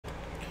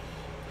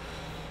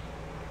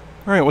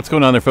All right, what's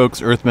going on there, folks?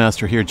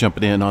 Earthmaster here,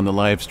 jumping in on the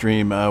live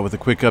stream with a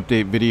quick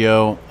update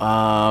video.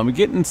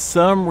 Getting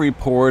some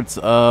reports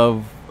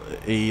of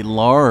a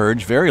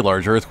large, very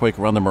large earthquake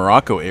around the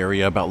Morocco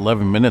area about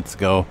 11 minutes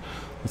ago.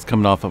 It's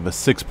coming off of a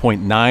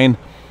 6.9.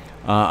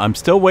 I'm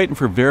still waiting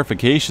for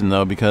verification,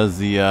 though, because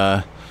the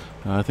I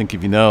think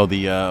if you know,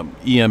 the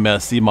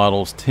EMSC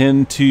models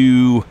tend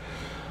to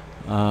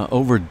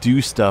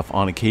overdo stuff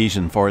on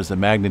occasion as far as the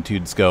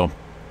magnitudes go.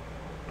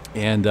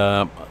 And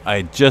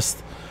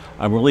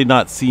I'm really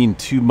not seeing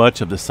too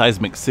much of the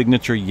seismic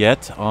signature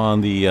yet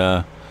on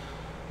the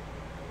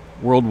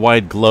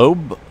worldwide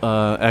globe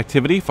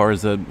activity, as far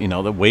as the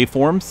the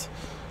waveforms.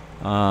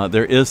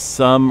 There is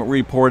some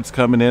reports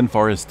coming in, as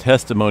far as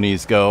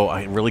testimonies go.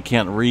 I really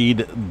can't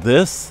read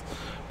this,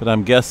 but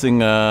I'm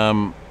guessing.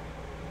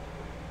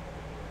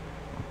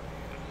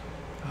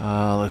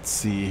 Let's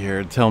see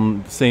here.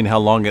 Saying how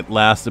long it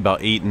lasts,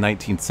 about 8 and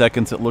 19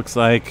 seconds. It looks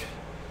like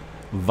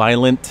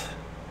violent.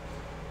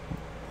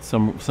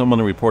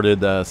 Someone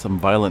reported some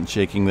violent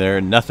shaking there.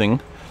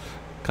 Nothing.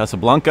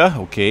 Casablanca,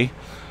 okay.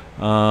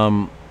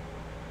 Toilet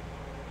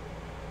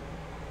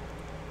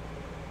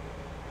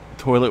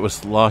was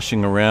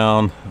sloshing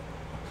around.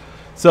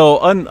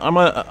 So I'm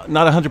not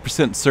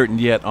 100% certain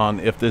yet on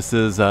if this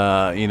is,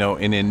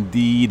 an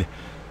indeed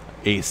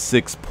a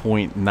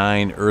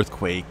 6.9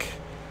 earthquake.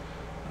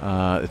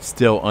 It's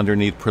still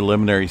underneath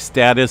preliminary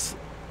status,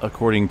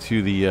 according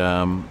to the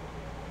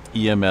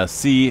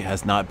EMSC.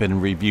 Has not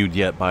been reviewed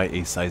yet by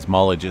a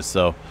seismologist.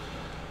 So,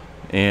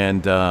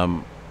 and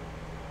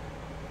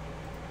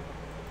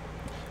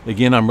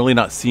again, I'm really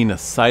not seeing a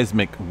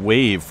seismic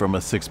wave from a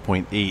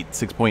 6.8.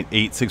 6.8,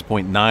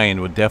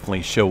 6.9 would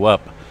definitely show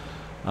up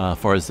as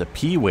far as the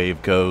P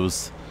wave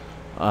goes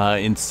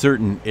in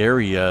certain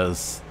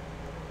areas.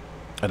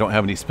 I don't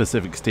have any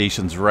specific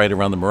stations right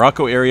around the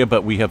Morocco area,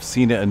 but we have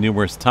seen it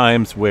numerous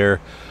times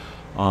where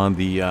on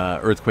the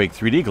Earthquake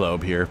 3D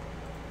globe here,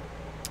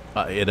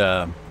 it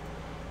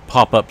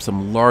pop up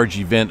some large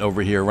event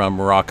over here around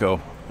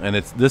Morocco, and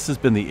this has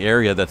been the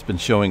area that's been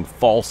showing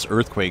false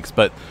earthquakes.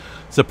 But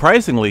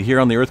surprisingly, here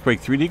on the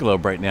Earthquake 3D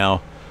globe right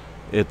now,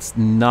 it's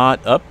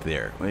not up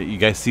there. You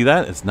guys see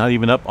that? It's not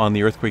even up on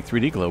the Earthquake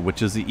 3D globe,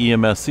 which is the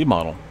EMSC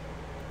model,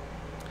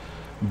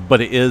 but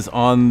it is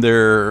on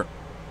their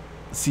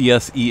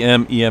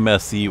CSEM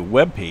EMSC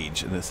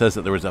webpage, and it says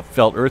that there was a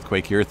felt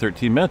earthquake here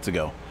 13 minutes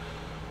ago.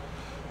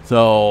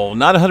 So,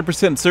 not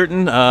 100%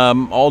 certain.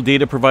 All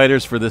data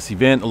providers for this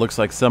event, it looks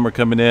like some are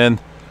coming in.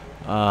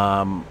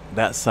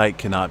 That site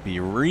cannot be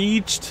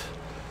reached.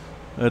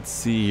 Let's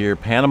see here.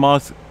 Panama,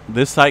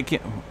 this site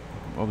can't.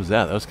 What was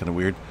that? That was kind of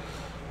weird.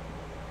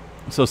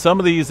 So, some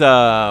of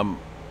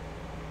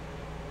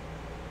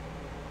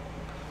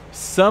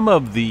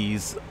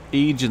these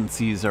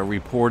agencies are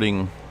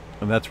reporting,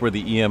 and that's where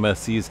the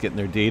EMSC is getting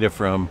their data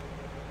from.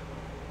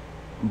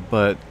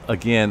 But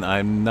again,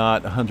 I'm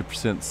not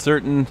 100%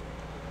 certain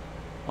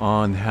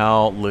on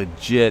how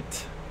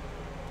legit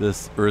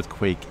this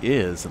earthquake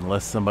is,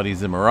 unless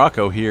somebody's in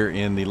Morocco here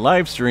in the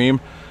live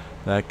stream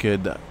that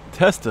could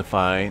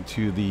testify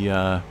to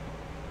the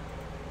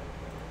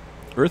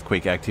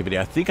earthquake activity.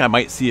 I think I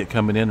might see it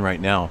coming in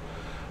right now.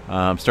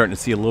 I'm starting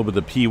to see a little bit of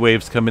the P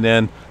waves coming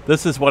in.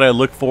 This is what I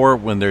look for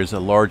when there's a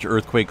large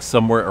earthquake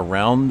somewhere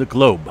around the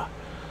globe.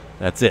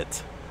 That's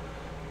it.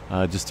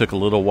 Just took a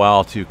little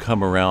while to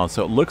come around.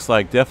 So it looks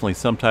like definitely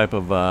some type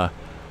of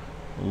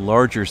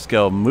larger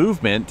scale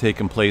movement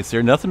taking place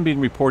there. Nothing being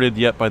reported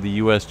yet by the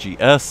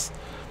USGS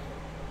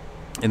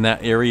in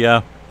that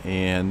area.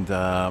 And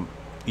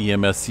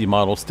EMSC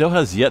model still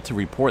has yet to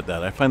report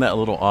that. I find that a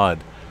little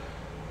odd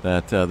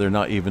that they're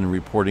not even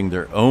reporting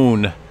their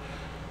own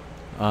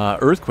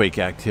earthquake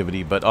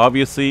activity. But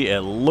obviously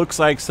it looks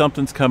like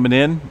something's coming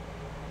in.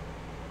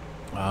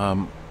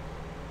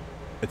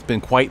 It's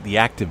been quite the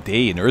active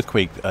day in the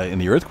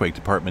earthquake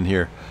department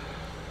here.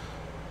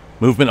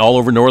 Movement all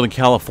over Northern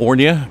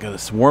California. Got a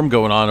swarm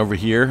going on over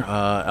here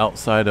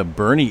outside of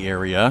Bernie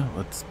area.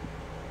 That's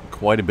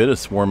quite a bit of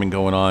swarming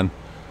going on.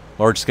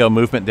 Large-scale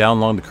movement down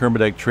along the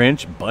Kermadec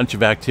Trench. Bunch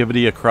of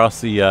activity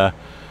across the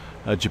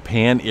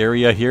Japan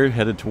area here,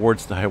 headed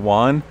towards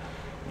Taiwan.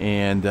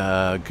 And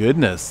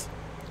goodness.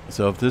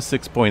 So if this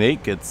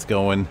 6.8 gets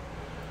going,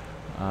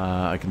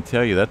 I can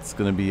tell you that's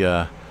going to be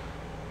a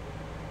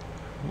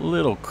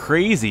little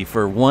crazy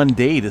for one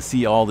day to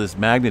see all this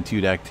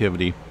magnitude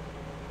activity.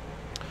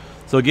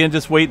 So again,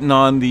 just waiting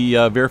on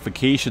the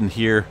verification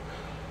here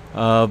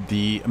of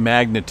the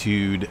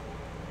magnitude.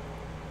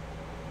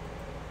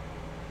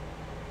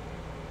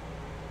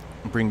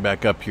 Bring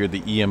back up here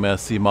the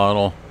EMSC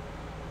model.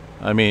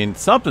 I mean,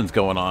 something's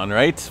going on,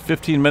 right?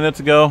 15 minutes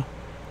ago,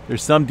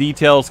 there's some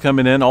details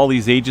coming in. All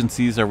these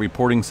agencies are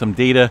reporting some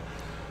data.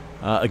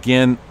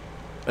 Again,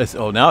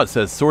 now it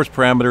says source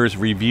parameters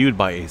reviewed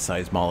by a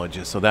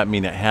seismologist. So that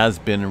means it has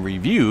been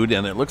reviewed,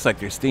 and it looks like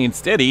they're staying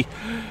steady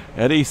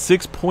at a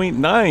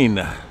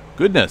 6.9.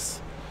 Goodness.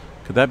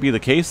 Could that be the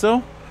case,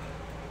 though?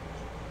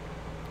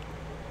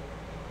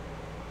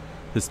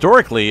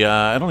 Historically,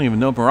 I don't even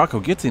know if Morocco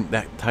gets in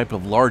that type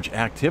of large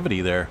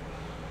activity there.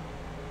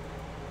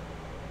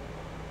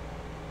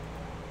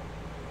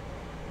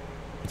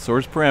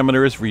 Source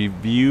parameters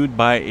reviewed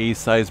by a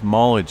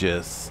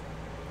seismologist.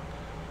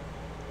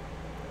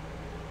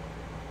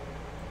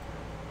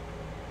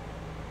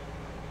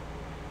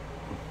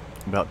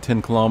 About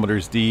 10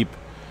 kilometers deep.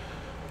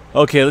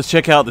 Okay, let's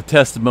check out the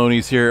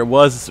testimonies here. It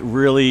was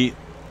really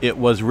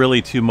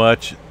too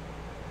much.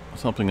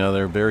 Something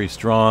other, very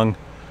strong.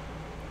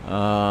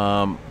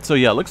 So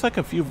yeah, it looks like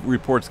a few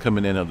reports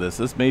coming in of this.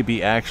 This may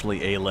be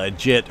actually a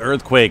legit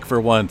earthquake for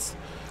once.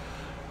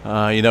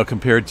 You know,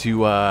 compared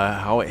to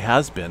how it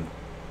has been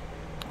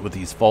with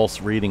these false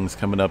readings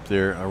coming up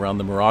there around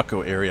the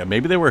Morocco area.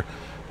 Maybe they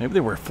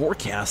were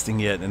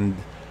forecasting it and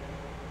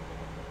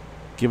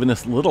giving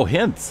us little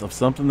hints of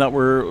something that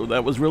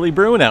was really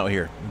brewing out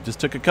here. It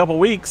just took a couple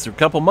weeks or a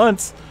couple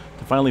months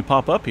to finally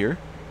pop up here.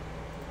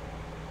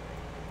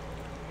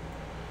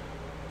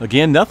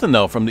 Again, nothing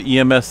though from the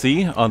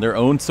EMSC on their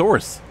own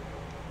source.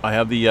 I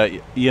have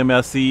the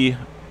EMSC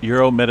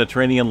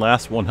Euro-Mediterranean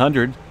last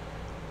 100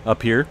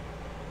 up here.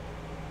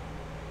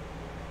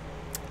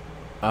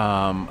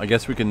 I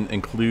guess we can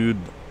include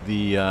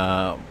the,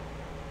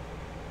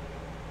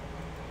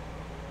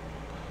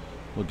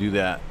 we'll do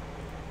that.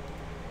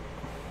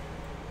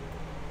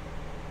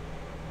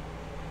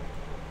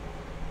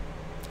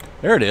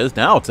 There it is.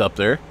 Now it's up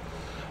there.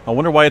 I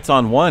wonder why it's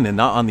on one and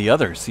not on the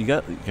other. So you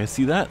guys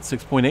see that?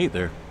 6.8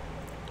 there.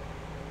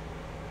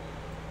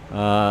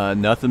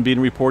 Nothing being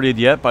reported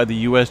yet by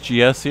the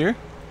USGS here.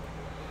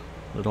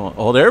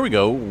 Oh, there we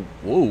go.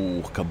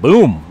 Whoa,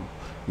 kaboom.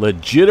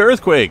 Legit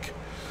earthquake.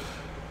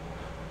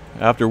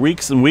 After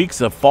weeks and weeks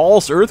of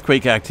false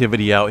earthquake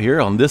activity out here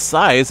on this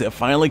size, it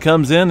finally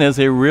comes in as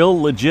a real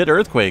legit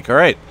earthquake. All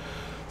right.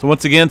 So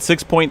once again,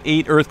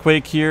 6.8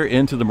 earthquake here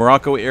into the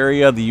Morocco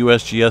area. The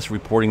USGS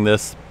reporting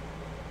this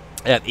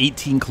at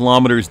 18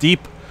 kilometers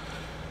deep.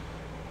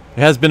 It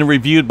has been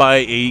reviewed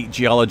by a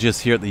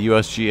geologist here at the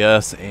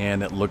USGS,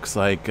 and it looks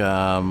like,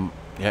 yeah,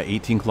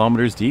 18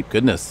 kilometers deep.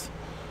 Goodness.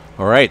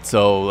 All right,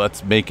 so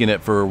that's making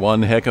it for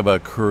one heck of a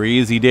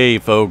crazy day,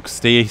 folks.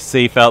 Stay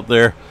safe out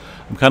there.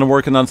 I'm kind of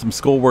working on some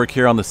schoolwork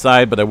here on the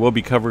side, but I will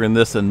be covering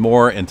this and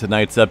more in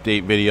tonight's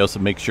update video, so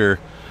make sure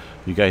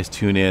you guys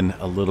tune in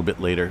a little bit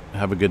later.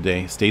 Have a good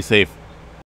day. Stay safe.